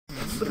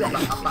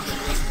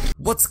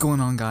What's going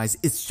on, guys?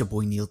 It's your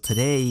boy Neil.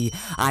 Today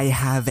I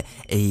have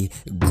a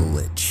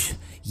glitch.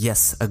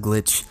 Yes, a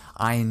glitch.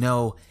 I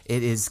know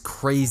it is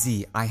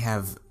crazy. I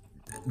have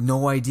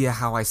no idea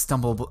how I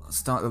stumbled upon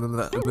this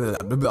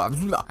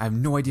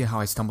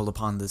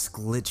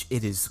glitch.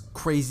 It is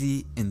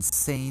crazy,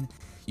 insane.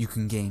 You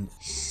can gain,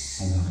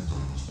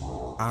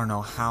 I don't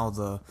know how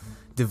the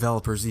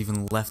developers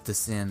even left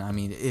this in. I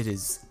mean, it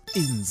is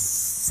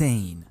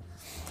insane.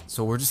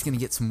 So we're just gonna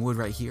get some wood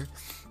right here.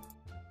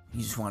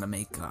 You just want to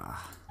make a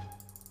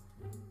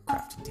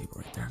crafting table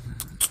right there.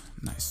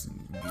 Nice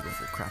and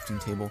beautiful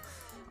crafting table.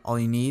 All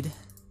you need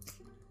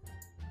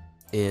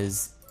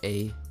is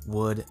a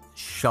wood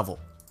shovel.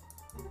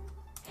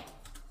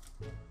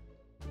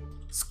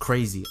 It's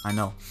crazy, I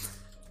know.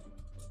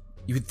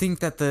 You would think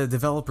that the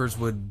developers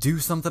would do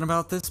something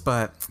about this,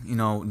 but you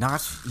know,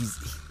 Notch,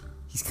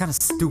 he's kind of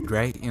stupid,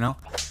 right? You know,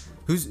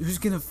 who's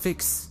gonna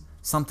fix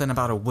something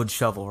about a wood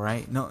shovel,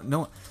 right?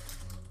 No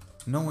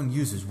one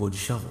uses wood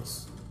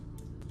shovels.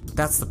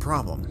 That's the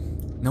problem.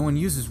 No one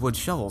uses wood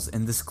shovels,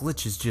 and this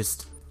glitch is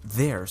just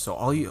there. So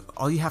all you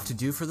have to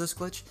do for this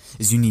glitch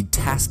is you need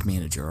Task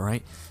Manager,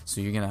 alright?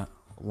 So you're gonna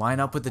line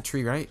up with the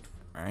tree right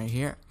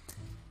here,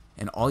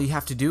 and all you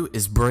have to do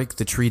is break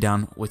the tree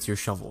down with your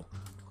shovel,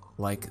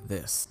 like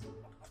this.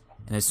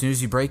 And as soon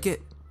as you break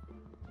it,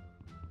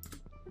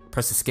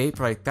 press escape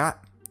like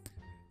that.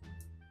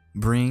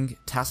 Bring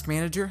Task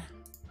Manager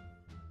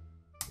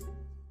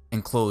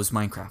and close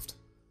Minecraft.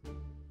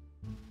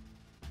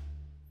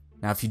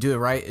 Now if you do it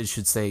right, it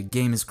should say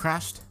game is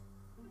crashed.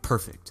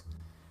 Perfect.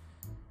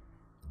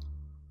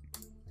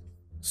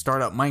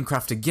 Start up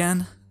Minecraft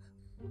again.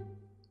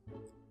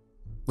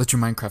 Let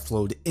your Minecraft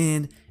load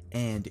in,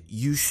 and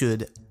you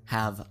should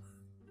have,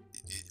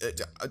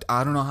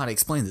 I don't know how to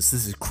explain this.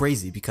 This is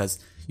crazy because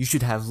you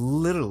should have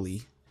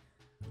literally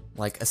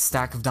like a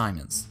stack of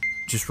diamonds.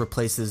 Just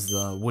replaces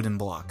the wooden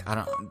block. I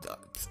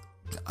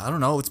don't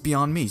know. It's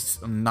beyond me.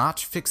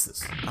 Notch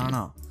fixes. I don't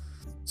know.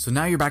 So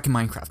now you're back in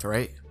Minecraft,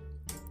 alright?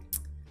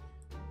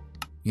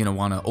 You're gonna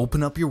want to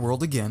open up your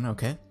world again,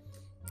 okay?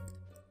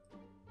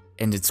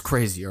 And it's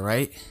crazy,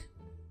 alright?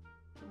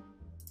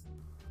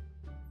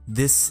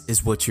 This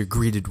is what you're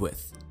greeted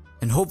with.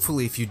 And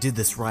hopefully if you did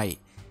this right,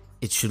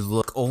 it should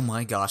look, oh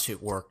my gosh,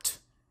 it worked.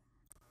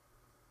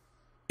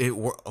 It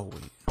worked. Oh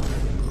wait.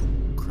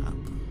 Oh crap.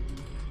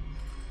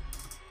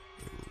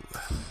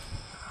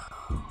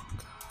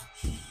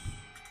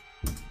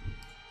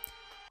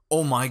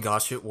 Oh my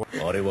gosh, it worked.